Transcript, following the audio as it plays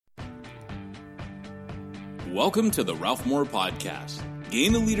Welcome to the Ralph Moore Podcast.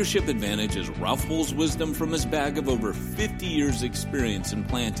 Gain a leadership advantage as Ralph pulls wisdom from his bag of over 50 years experience in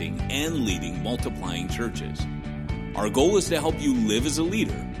planting and leading multiplying churches. Our goal is to help you live as a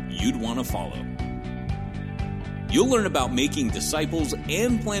leader you'd want to follow. You'll learn about making disciples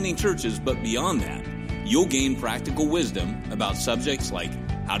and planting churches, but beyond that, you'll gain practical wisdom about subjects like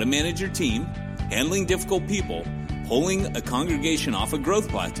how to manage your team, handling difficult people, pulling a congregation off a growth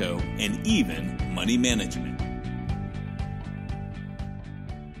plateau, and even money management.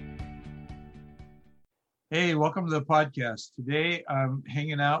 Hey, welcome to the podcast. Today, I'm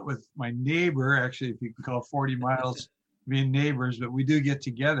hanging out with my neighbor, actually, if you can call 40 miles being neighbors, but we do get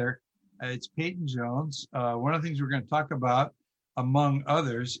together. It's Peyton Jones. One of the things we're going to talk about, among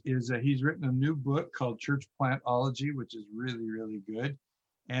others, is that he's written a new book called Church Plantology, which is really, really good.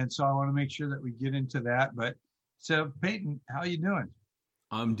 And so I want to make sure that we get into that. But so, Peyton, how are you doing?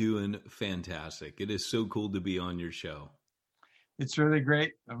 I'm doing fantastic. It is so cool to be on your show. It's really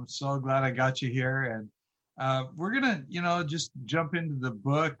great. I'm so glad I got you here. And we're going to, just jump into the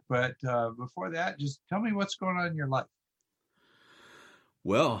book. But before that, just tell me what's going on in your life.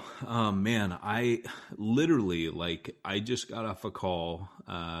 Well, man, I literally, I just got off a call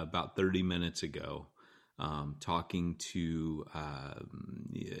about 30 minutes ago talking to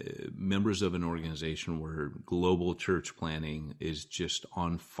members of an organization where global church planting is just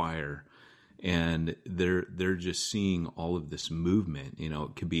on fire. And they're just seeing all of this movement.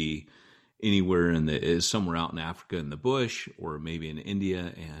 It could be anywhere somewhere out in Africa in the bush, or maybe in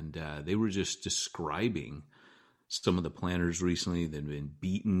India. And they were just describing some of the planters recently that had been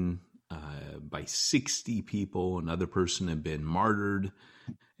beaten by 60 people. Another person had been martyred.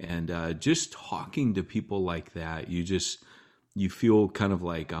 And just talking to people like that, you feel kind of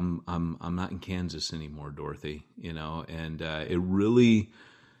like I'm not in Kansas anymore, Dorothy. And it really,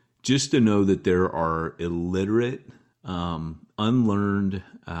 just to know that there are illiterate, unlearned,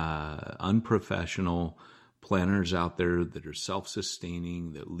 unprofessional planners out there that are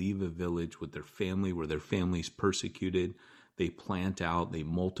self-sustaining, that leave a village with their family where their family's persecuted. They plant out, they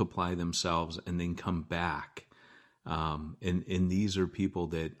multiply themselves, and then come back. And these are people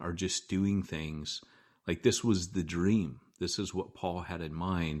that are just doing things like this was the dream. This is what Paul had in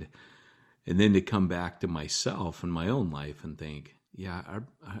mind. And then to come back to myself and my own life and think, yeah,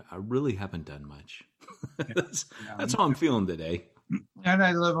 I really haven't done much. That's how I'm feeling today. And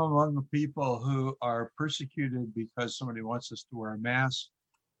I live among people who are persecuted because somebody wants us to wear a mask.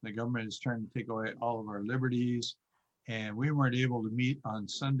 The government is trying to take away all of our liberties. And we weren't able to meet on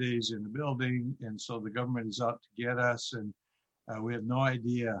Sundays in the building. And so the government is out to get us. And we have no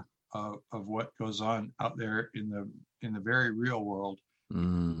idea of what goes on out there in the very real world.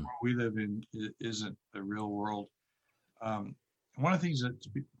 What we live in isn't the real world. One of the things that's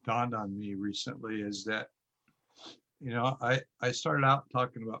dawned on me recently is that, I started out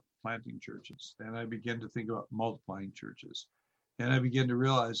talking about planting churches. Then I began to think about multiplying churches. And I began to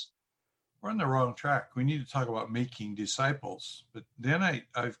realize we're on the wrong track. We need to talk about making disciples. But then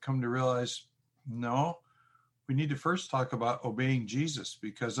I've come to realize, no, we need to first talk about obeying Jesus,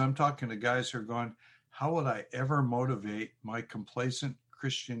 because I'm talking to guys who are going, how would I ever motivate my complacent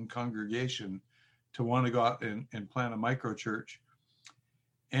Christian congregation to want to go out and plant a micro church?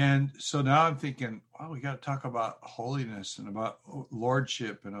 And so now I'm thinking, we got to talk about holiness and about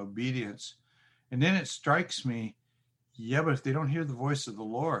lordship and obedience. And then it strikes me, but if they don't hear the voice of the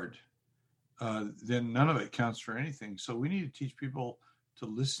Lord, then none of it counts for anything. So we need to teach people to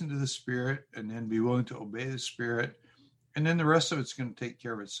listen to the Spirit and then be willing to obey the Spirit. And then the rest of it's going to take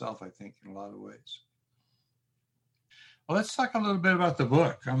care of itself, I think, in a lot of ways. Well, let's talk a little bit about the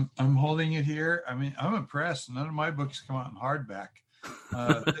book. I'm holding it here. I mean, I'm impressed. None of my books come out in hardback.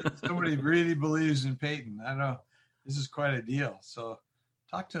 Somebody really believes in Peyton. I know this is quite a deal. So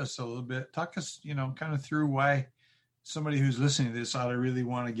talk to us a little bit. Talk us, kind of through why somebody who's listening to this ought to really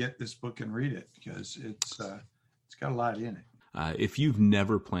want to get this book and read it, because it's got a lot in it. If you've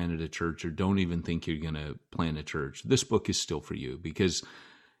never planted a church or don't even think you're going to plant a church, this book is still for you, because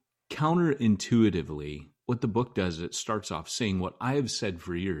counterintuitively, what the book does, it starts off saying what I have said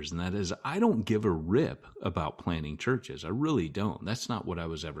for years, and that is, I don't give a rip about planting churches. I really don't. That's not what I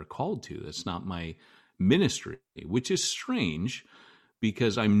was ever called to. That's not my ministry, which is strange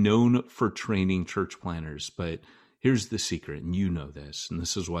because I'm known for training church planters. But here's the secret, and you know this, and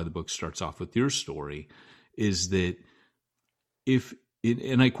this is why the book starts off with your story, is that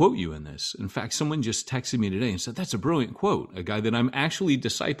and I quote you in this. In fact, someone just texted me today and said, that's a brilliant quote. A guy that I'm actually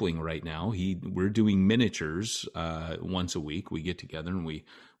discipling right now. We're doing miniatures once a week. We get together and we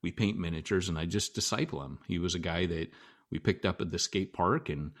paint miniatures, and I just disciple him. He was a guy that we picked up at the skate park,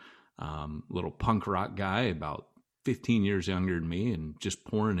 and little punk rock guy about 15 years younger than me, and just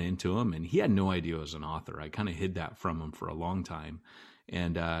pouring into him. And he had no idea I was an author. I kind of hid that from him for a long time.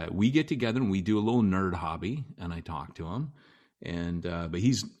 And we get together and we do a little nerd hobby, and I talk to him. And but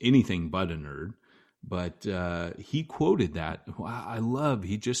he's anything but a nerd. But he quoted that.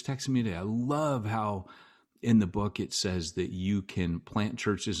 He just texted me today. I love how in the book it says that you can plant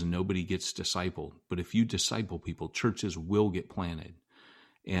churches and nobody gets discipled. But if you disciple people, churches will get planted.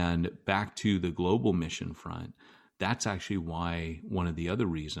 And back to the global mission front, that's actually why one of the other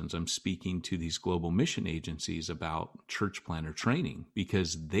reasons I'm speaking to these global mission agencies about church planter training,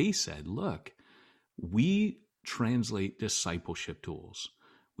 because they said, look, we translate discipleship tools.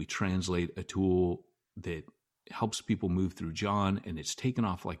 We translate a tool that helps people move through John, and it's taken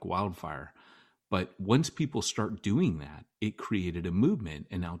off like wildfire. But once people start doing that, it created a movement,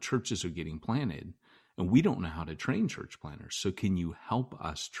 and now churches are getting planted. And we don't know how to train church planters. So can you help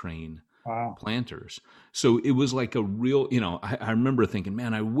us train planters? So it was like a real, I remember thinking,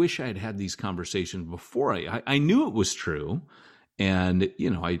 man, I wish I had had these conversations before. I knew it was true. And,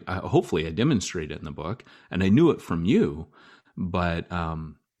 I hopefully I demonstrated it in the book, and I knew it from you. But,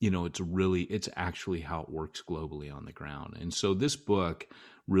 it's actually how it works globally on the ground. And so this book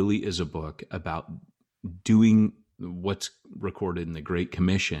really is a book about doing what's recorded in the Great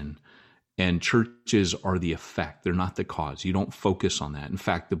Commission. And churches are the effect. They're not the cause. You don't focus on that. In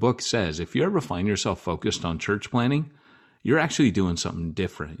fact, the book says if you ever find yourself focused on church planting, you're actually doing something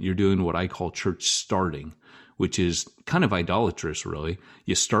different. You're doing what I call church starting, which is kind of idolatrous, really.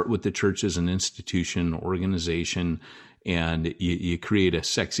 You start with the church as an institution, organization, and you create a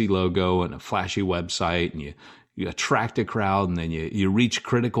sexy logo and a flashy website, and you attract a crowd, and then you reach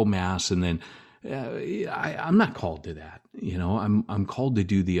critical mass, and then I'm not called to that. I'm called to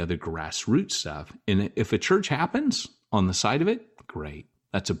do the other grassroots stuff. And if a church happens on the side of it, great.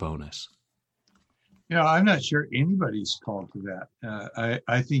 That's a bonus. I'm not sure anybody's called to that.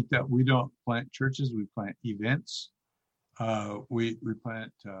 I think that we don't plant churches, we plant events. We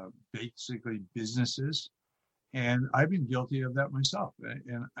plant basically businesses. And I've been guilty of that myself.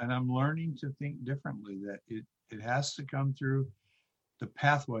 And I'm learning to think differently, that it has to come through the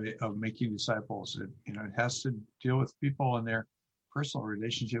pathway of making disciples. It has to deal with people and their personal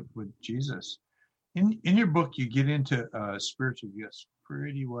relationship with Jesus. In your book, you get into spiritual gifts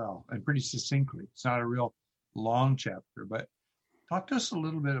pretty well and pretty succinctly. It's not a real long chapter, but talk to us a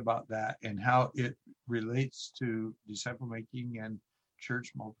little bit about that and how it relates to disciple making and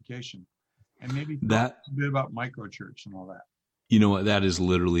church multiplication. And maybe talk a bit about microchurch and all that. You know what? That is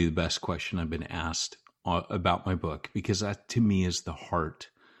literally the best question I've been asked about my book, because that to me is the heart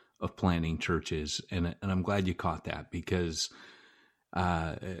of planting churches. And I'm glad you caught that, because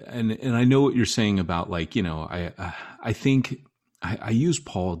and I know what you're saying about, I think I use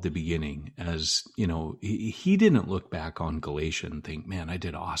Paul at the beginning as, he didn't look back on Galatia and think, man, I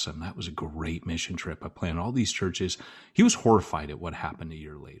did awesome. That was a great mission trip. I planted all these churches. He was horrified at what happened a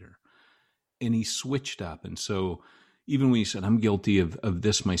year later. And he switched up. And so even when he said, I'm guilty of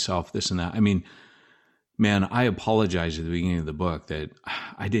this myself, this and that, I mean, man, I apologize at the beginning of the book that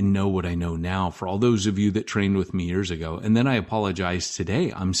I didn't know what I know now, for all those of you that trained with me years ago. And then I apologize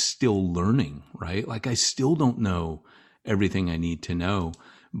today. I'm still learning, right? Like, I still don't know everything I need to know.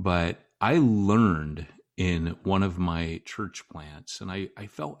 But I learned in one of my church plants, and I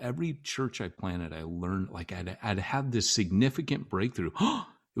felt every church I planted, I learned, like I'd have this significant breakthrough.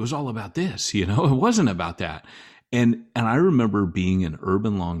 It was all about this, it wasn't about that. And I remember being in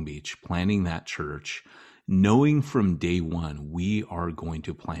urban Long Beach, planning that church, knowing from day one, we are going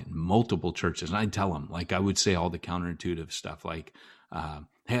to plant multiple churches. And I'd tell them, I would say all the counterintuitive stuff, hey, I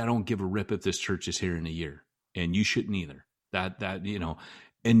don't give a rip if this church is here in a year, and you shouldn't either. That,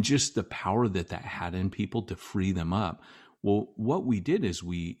 and just the power that had in people to free them up. Well, what we did is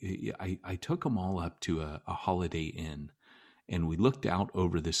I took them all up to a Holiday Inn. And we looked out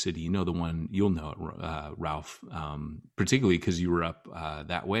over the city. The one, you'll know it, Ralph, particularly because you were up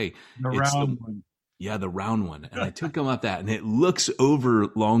that way. The round one. Yeah, the round one. And I took them up that, and it looks over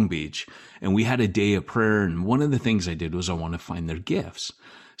Long Beach. And we had a day of prayer. And one of the things I did was I want to find their gifts.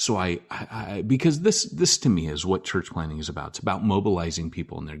 So I because this to me is what church planting is about. It's about mobilizing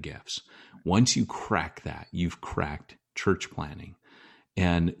people and their gifts. Once you crack that, you've cracked church planting.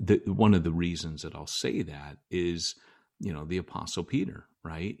 And one of the reasons that I'll say that is, the Apostle Peter,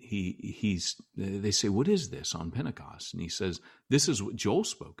 right? They say, what is this on Pentecost? And he says, this is what Joel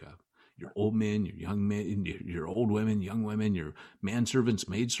spoke of. Your old men, your young men, your old women, young women, your manservants,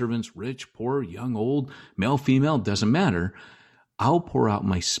 maidservants, rich, poor, young, old, male, female, doesn't matter. I'll pour out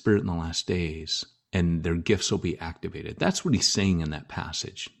my spirit in the last days, and their gifts will be activated. That's what he's saying in that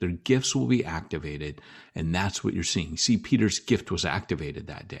passage. Their gifts will be activated, and that's what you're seeing. See, Peter's gift was activated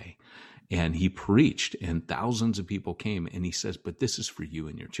that day, and he preached, and thousands of people came, and he says, but this is for you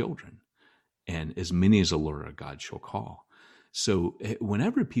and your children, and as many as the Lord our God shall call. So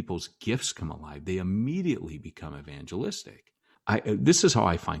whenever people's gifts come alive, they immediately become evangelistic. This is how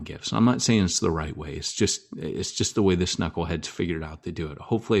I find gifts. I'm not saying it's the right way. It's just the way this knucklehead's figured out to do it.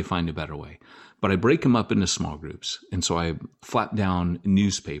 Hopefully I find a better way. But I break them up into small groups. And so I flap down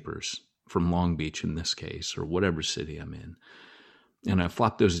newspapers from Long Beach in this case, or whatever city I'm in. And I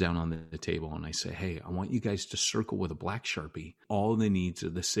flop those down on the table and I say, hey, I want you guys to circle with a black Sharpie all the needs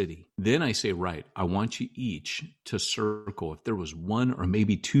of the city. Then I say, right, I want you each to circle if there was one or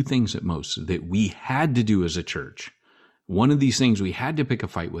maybe two things at most that we had to do as a church. One of these things we had to pick a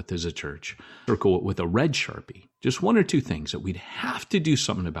fight with as a church, circle it with a red Sharpie. Just one or two things that we'd have to do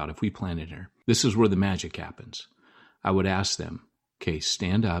something about if we planted here. This is where the magic happens. I would ask them, okay,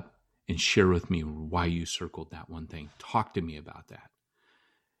 stand up and share with me why you circled that one thing. Talk to me about that.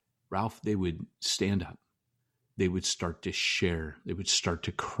 Ralph, they would stand up. They would start to share. They would start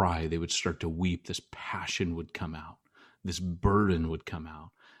to cry. They would start to weep. This passion would come out. This burden would come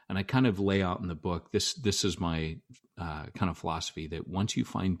out. And I kind of lay out in the book, this is my kind of philosophy, that once you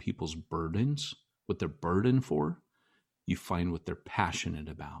find people's burdens, what they're burdened for, you find what they're passionate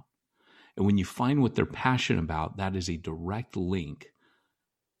about. And when you find what they're passionate about, that is a direct link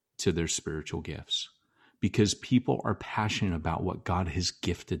to their spiritual gifts, because people are passionate about what God has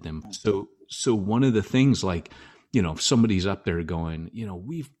gifted them. So one of the things, like, if somebody's up there going,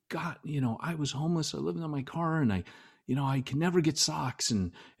 we've got, I was homeless, I lived in my car, and I can never get socks,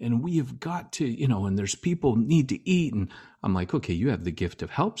 and we have got to, and there's people need to eat. And I'm like, okay, you have the gift of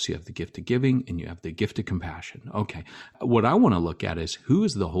helps, you have the gift of giving, and you have the gift of compassion. Okay. What I want to look at is, who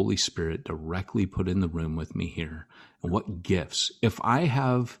is the Holy Spirit directly put in the room with me here? And what gifts? If I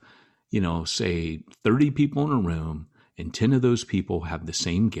have, say 30 people in a room and 10 of those people have the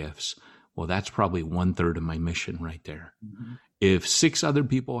same gifts, well, that's probably 1/3 of my mission right there. Mm-hmm. If 6 other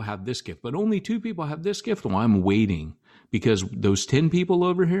people have this gift, but only 2 people have this gift, well, I'm waiting, because those 10 people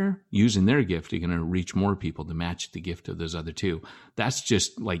over here using their gift are going to reach more people to match the gift of those other 2. That's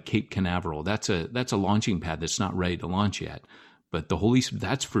just like Cape Canaveral. That's a launching pad that's not ready to launch yet. But the Holy Spirit,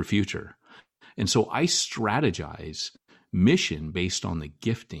 that's for future. And so I strategize mission based on the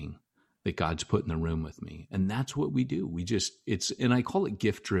gifting that God's put in the room with me. And that's what we do. And I call it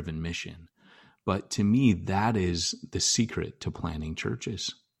gift-driven mission. But to me, that is the secret to planting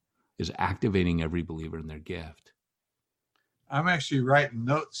churches, is activating every believer in their gift. I'm actually writing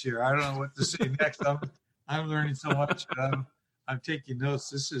notes here. I don't know what to say next. I'm learning so much. I'm taking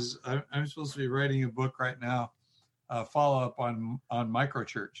notes. I'm supposed to be writing a book right now, follow up on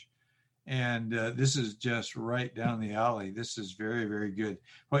microchurch. And this is just right down the alley. This is very, very good.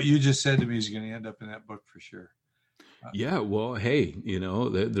 What you just said to me is going to end up in that book for sure. Yeah, well, hey,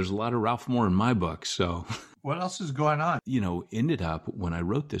 there's a lot of Ralph Moore in my book. So what else is going on? Ended up when I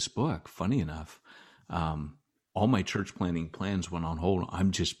wrote this book, funny enough, all my church planning plans went on hold. I'm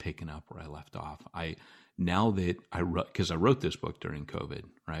just picking up where I left off. Because I wrote this book during COVID,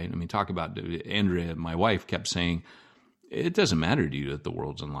 right? I mean, talk about Andrea, my wife, kept saying, it doesn't matter to you that the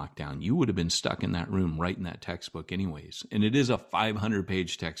world's in lockdown. You would have been stuck in that room writing that textbook anyways. And it is a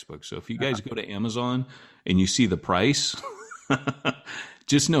 500-page textbook. So if you guys go to Amazon and you see the price,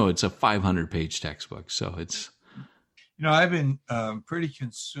 just know it's a 500-page textbook. So it's... I've been pretty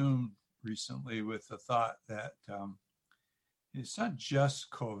consumed recently with the thought that it's not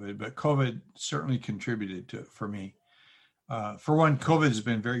just COVID, but COVID certainly contributed to it for me. For one, COVID has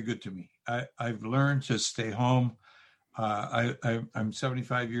been very good to me. I've learned to stay home. I'm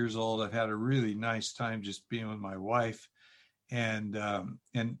 75 years old. I've had a really nice time just being with my wife. And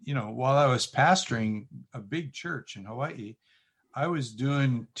while I was pastoring a big church in Hawaii, I was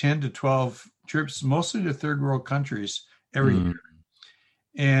doing 10 to 12 trips, mostly to third world countries every year.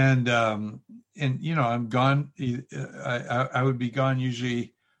 And I'm gone. I would be gone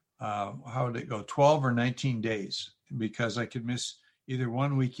usually, how would it go? 12 or 19 days, because I could miss either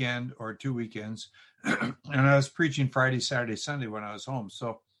one weekend or 2 weekends. And I was preaching Friday, Saturday, Sunday when I was home.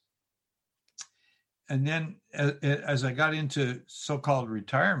 So, and then as I got into so-called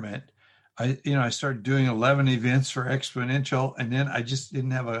retirement, I started doing 11 events for Exponential. And then I just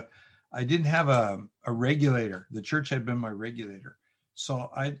didn't have a regulator. The church had been my regulator. So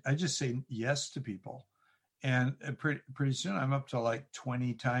I just say yes to people. And pretty soon I'm up to like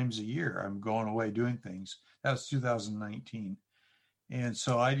 20 times a year. I'm going away doing things. That was 2019. And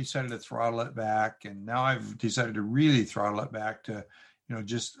so I decided to throttle it back. And now I've decided to really throttle it back to,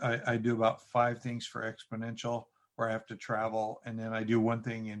 just I do about 5 things for Exponential where I have to travel, and then I do one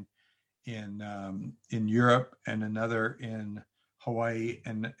thing in Europe, and another in Hawaii,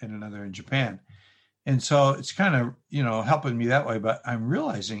 and another in Japan. And so it's kind of, helping me that way. But I'm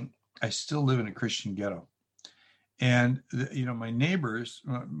realizing I still live in a Christian ghetto. And, my neighbors,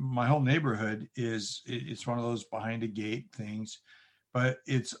 my whole neighborhood it's one of those behind a gate things, but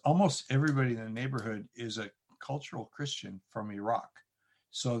it's almost everybody in the neighborhood is a cultural Christian from Iraq.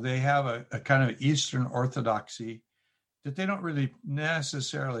 So they have a kind of Eastern Orthodoxy that they don't really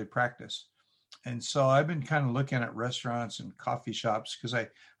necessarily practice. And so I've been kind of looking at restaurants and coffee shops, because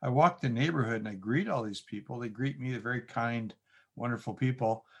I walk the neighborhood and I greet all these people. They greet me, they're very kind, wonderful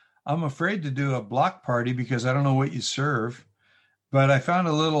people. I'm afraid to do a block party because I don't know what you serve. But I found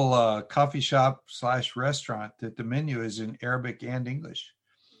a little coffee shop / restaurant that the menu is in Arabic and English.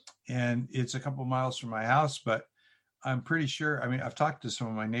 And it's a couple miles from my house, but I'm pretty sure, I've talked to some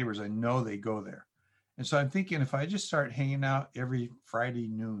of my neighbors. I know they go there. And so I'm thinking, if I just start hanging out every Friday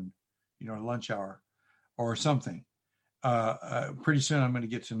noon, lunch hour or something, pretty soon I'm going to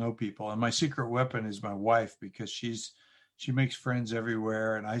get to know people. And my secret weapon is my wife, because she makes friends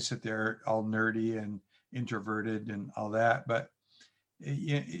everywhere. And I sit there all nerdy and introverted and all that. But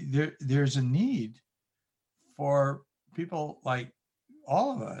there's a need for people like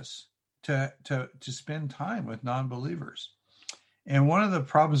all of us to spend time with non-believers. And one of the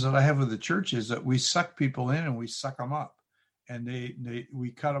problems that I have with the church is that we suck people in and we suck them up, and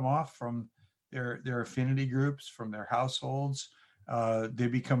we cut them off from their affinity groups, from their households. They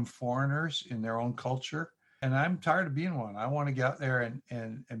become foreigners in their own culture. And I'm tired of being one. I want to get out there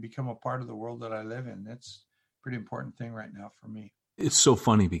and become a part of the world that I live in. That's a pretty important thing right now for me. It's so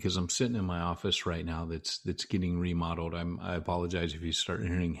funny because I'm sitting in my office right now that's getting remodeled. I apologize if you start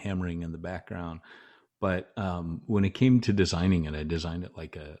hearing hammering in the background. But when it came to designing it, I designed it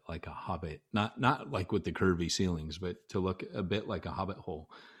like a hobbit, not like with the curvy ceilings, but to look a bit like a hobbit hole.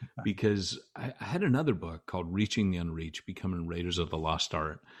 Because I had another book called Reaching the Unreached, Becoming Raiders of the Lost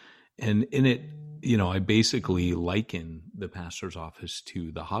Art. And in it, I basically liken the pastor's office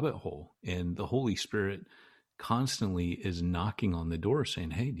to the hobbit hole, and the Holy Spirit constantly is knocking on the door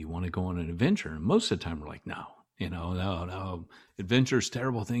saying, hey, do you want to go on an adventure? And most of the time we're like, no. No. Adventures,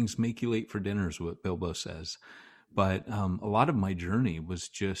 terrible things make you late for dinner is what Bilbo says. But a lot of my journey was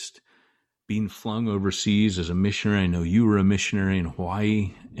just being flung overseas as a missionary. I know you were a missionary in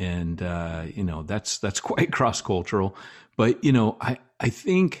Hawaii, and that's quite cross-cultural. But I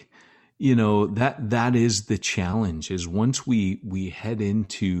think that is the challenge. Is once we head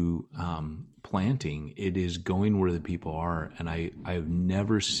into planting, it is going where the people are, and I've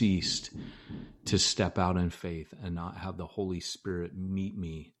never ceased to step out in faith and not have the Holy Spirit meet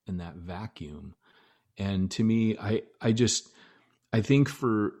me in that vacuum. And to me, I think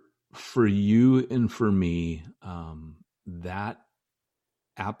for you and for me, that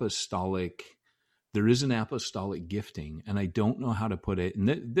apostolic, there is an apostolic gifting, and I don't know how to put it.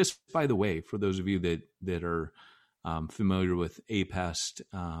 And this, by the way, for those of you that are familiar with APEST,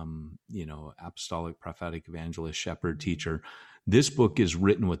 apostolic, prophetic, evangelist, shepherd, teacher, this book is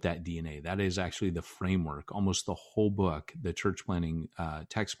written with that DNA. That is actually the framework. Almost the whole book, the church planning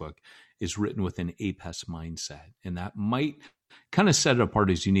textbook, is written with an APEST mindset. And that might kind of set it apart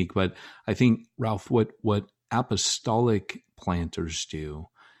as unique. But I think, Ralph, what apostolic planters do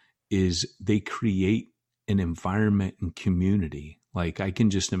is they create an environment and community. Like I can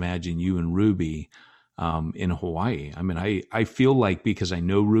just imagine you and Ruby in Hawaii. I feel like, because I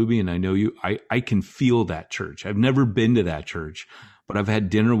know Ruby and I know you, I can feel that church. I've never been to that church, but I've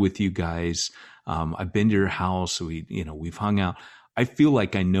had dinner with you guys. I've been to your house. We've hung out. I feel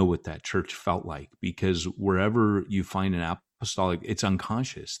like I know what that church felt like, because wherever you find an apostolic, it's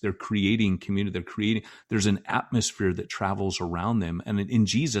unconscious. They're creating community. There's an atmosphere that travels around them. And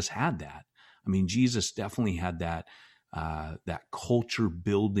Jesus had that. Jesus definitely had that culture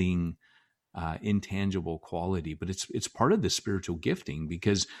building, intangible quality, but it's part of the spiritual gifting,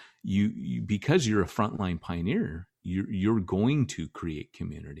 because because you're a frontline pioneer, you're going to create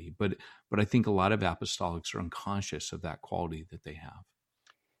community. But I think a lot of apostolics are unconscious of that quality that they have.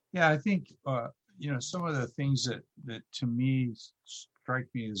 Yeah, I think some of the things that to me strike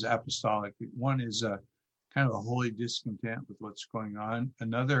me as apostolic. One is kind of a holy discontent with what's going on.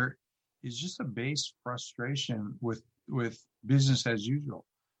 Another is just a base frustration with business as usual.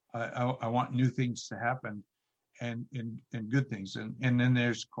 I want new things to happen, and good things, and then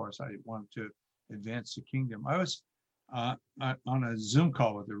there's, of course, I want to advance the kingdom. I was on a Zoom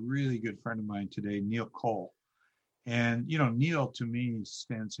call with a really good friend of mine today, Neil Cole, and Neil to me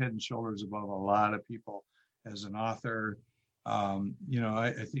stands head and shoulders above a lot of people as an author,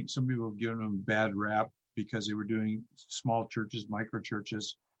 I think some people have given them a bad rap because they were doing small churches, micro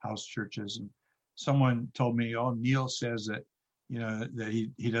churches, house churches. And someone told me, oh, Neil says that, that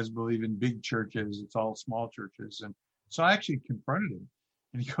he doesn't believe in big churches. It's all small churches. And so I actually confronted him,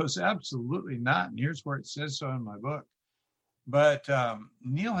 and he goes, absolutely not. And here's where it says so in my book. But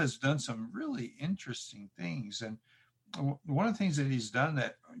Neil has done some really interesting things. And one of the things that he's done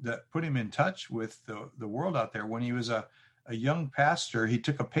that put him in touch with the world out there, when he was a young pastor, he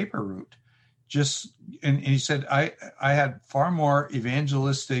took a paper route. And he said, I had far more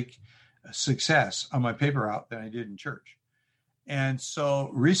evangelistic success on my paper route than I did in church. And so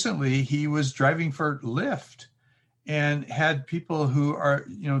recently he was driving for Lyft and had people who are,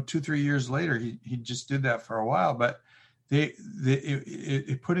 2-3 years later, he just did that for a while, but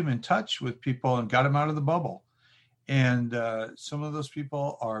it put him in touch with people and got him out of the bubble. And some of those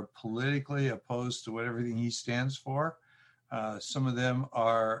people are politically opposed to what everything he stands for. Some of them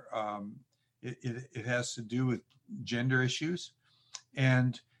are, it has to do with gender issues,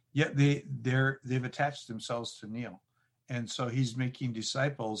 and yet they've attached themselves to Neil. And so he's making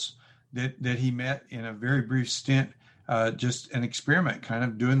disciples that he met in a very brief stint, just an experiment, kind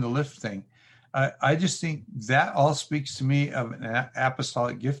of doing the Lyft thing. I just think that all speaks to me of an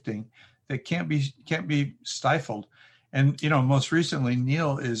apostolic gifting that can't be stifled. And, most recently,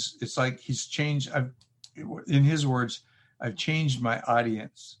 Neil it's like he's changed. In his words, I've changed my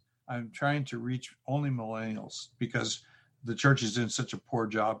audience. I'm trying to reach only millennials because the church is doing such a poor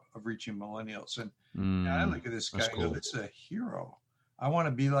job of reaching millennials. And I look at this guy and go, it's a hero. I want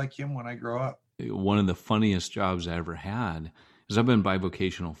to be like him when I grow up. One of the funniest jobs I ever had is I've been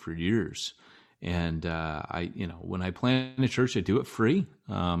bivocational for years. And when I plan a church, I do it free.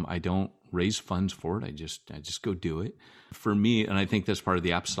 I don't raise funds for it. I just go do it. For me, and I think that's part of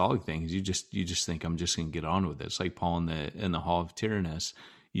the apostolic thing, is you just think I'm just going to get on with it. It's like Paul in the Hall of Tyrannus.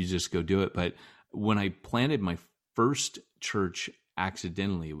 You just go do it. But when I planted my first church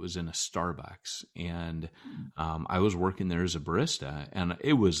accidentally, it was in a Starbucks, and I was working there as a barista, and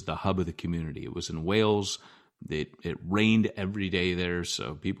it was the hub of the community. It was in Wales. It rained every day there,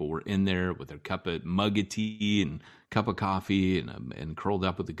 so people were in there with their mug of tea and cup of coffee and curled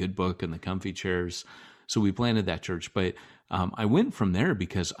up with a good book in the comfy chairs. So we planted that church. But I went from there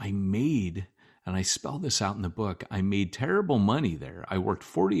because I made, and I spell this out in the book, I made terrible money there. I worked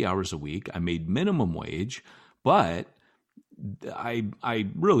 40 hours a week. I made minimum wage, but I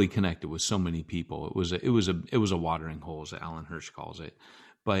really connected with so many people. It was a watering hole, as Alan Hirsch calls it.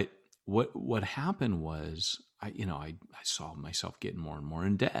 But what happened was, I saw myself getting more and more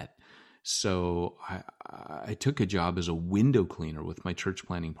in debt. So I took a job as a window cleaner with my church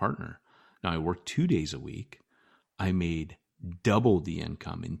planting partner. Now I worked 2 days a week. I made double the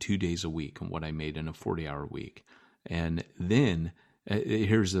income in 2 days a week on what I made in a 40-hour week. And then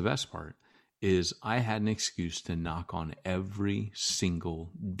here's the best part, is I had an excuse to knock on every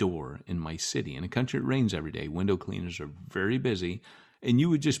single door in my city. In a country that rains every day, window cleaners are very busy. And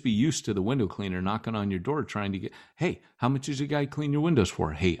you would just be used to the window cleaner knocking on your door trying to get, hey, how much does a guy clean your windows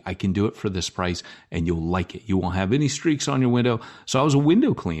for? Hey, I can do it for this price and you'll like it. You won't have any streaks on your window. So I was a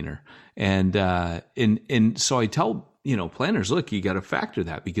window cleaner. And so I tell, planners, look, you got to factor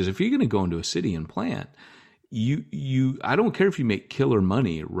that, because if you're going to go into a city and plant, I don't care if you make killer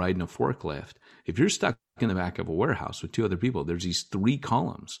money riding a forklift. If you're stuck in the back of a warehouse with two other people, there's these 3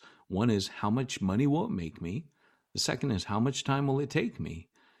 columns. One is, how much money will it make me? The second is, how much time will it take me?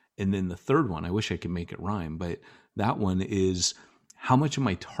 And then the third one, I wish I could make it rhyme, but that one is, how much of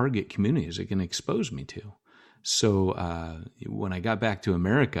my target community is it going to expose me to? So when I got back to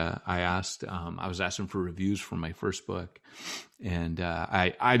America, I was asking for reviews for my first book, and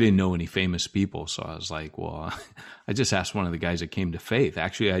I didn't know any famous people. So I was like, well, I just asked one of the guys that came to faith.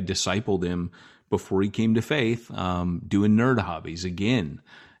 Actually, I discipled him before he came to faith, doing nerd hobbies again.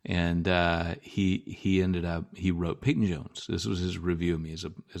 And he wrote Peyton Jones. This was his review of me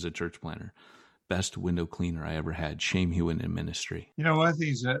as a church planner. Best window cleaner I ever had. Shame he went in ministry. One of the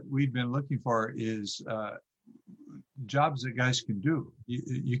things that we've been looking for is jobs that guys can do.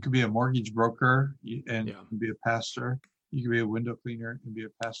 You could be a mortgage broker and be a pastor. You could be a window cleaner and be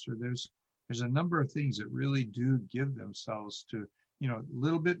a pastor. There's a number of things that really do give themselves to, a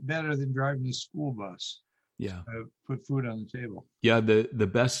little bit better than driving a school bus. Yeah. Put food on the table. Yeah. The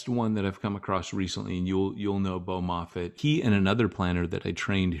best one that I've come across recently, and you'll know Bo Moffitt, he and another planner that I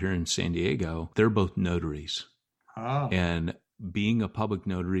trained here in San Diego, they're both notaries. Oh. And being a public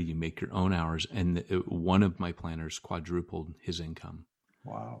notary, you make your own hours. And one of my planners quadrupled his income.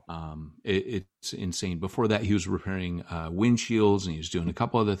 Wow. It's insane. Before that, he was repairing windshields and he was doing a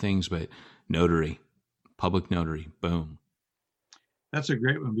couple other things, but notary, public notary, boom. That's a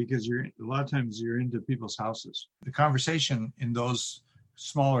great one, because a lot of times you're into people's houses. The conversation in those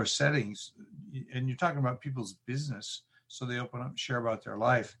smaller settings, and you're talking about people's business, so they open up and share about their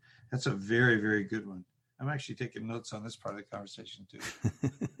life. That's a very, very good one. I'm actually taking notes on this part of the conversation too.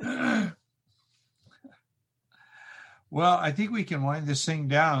 Well, I think we can wind this thing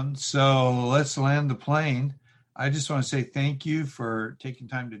down. So let's land the plane. I just want to say thank you for taking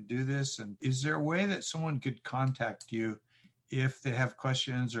time to do this. And is there a way that someone could contact you if they have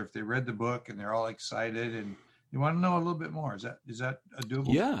questions, or if they read the book and they're all excited and you want to know a little bit more? Is that a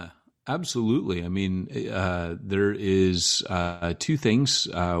doable? Yeah, absolutely. I mean, there is two things.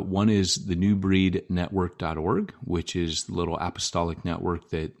 One is the newbreednetwork.org, which is the little apostolic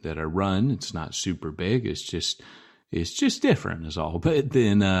network that I run. It's not super big. It's just different is all. But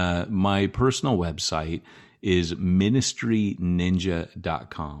then my personal website is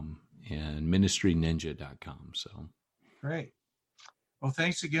ministryninja.com and ministryninja.com. So great. Well,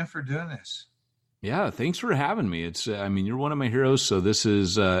 thanks again for doing this. Yeah, thanks for having me. It's, I mean, you're one of my heroes. So this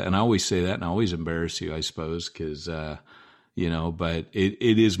is, and I always say that, and I always embarrass you, I suppose, because, but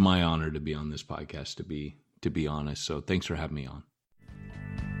it is my honor to be on this podcast, to be honest. So thanks for having me on.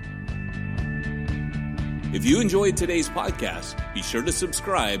 If you enjoyed today's podcast, be sure to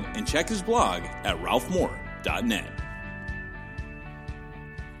subscribe and check his blog at ralphmoore.net.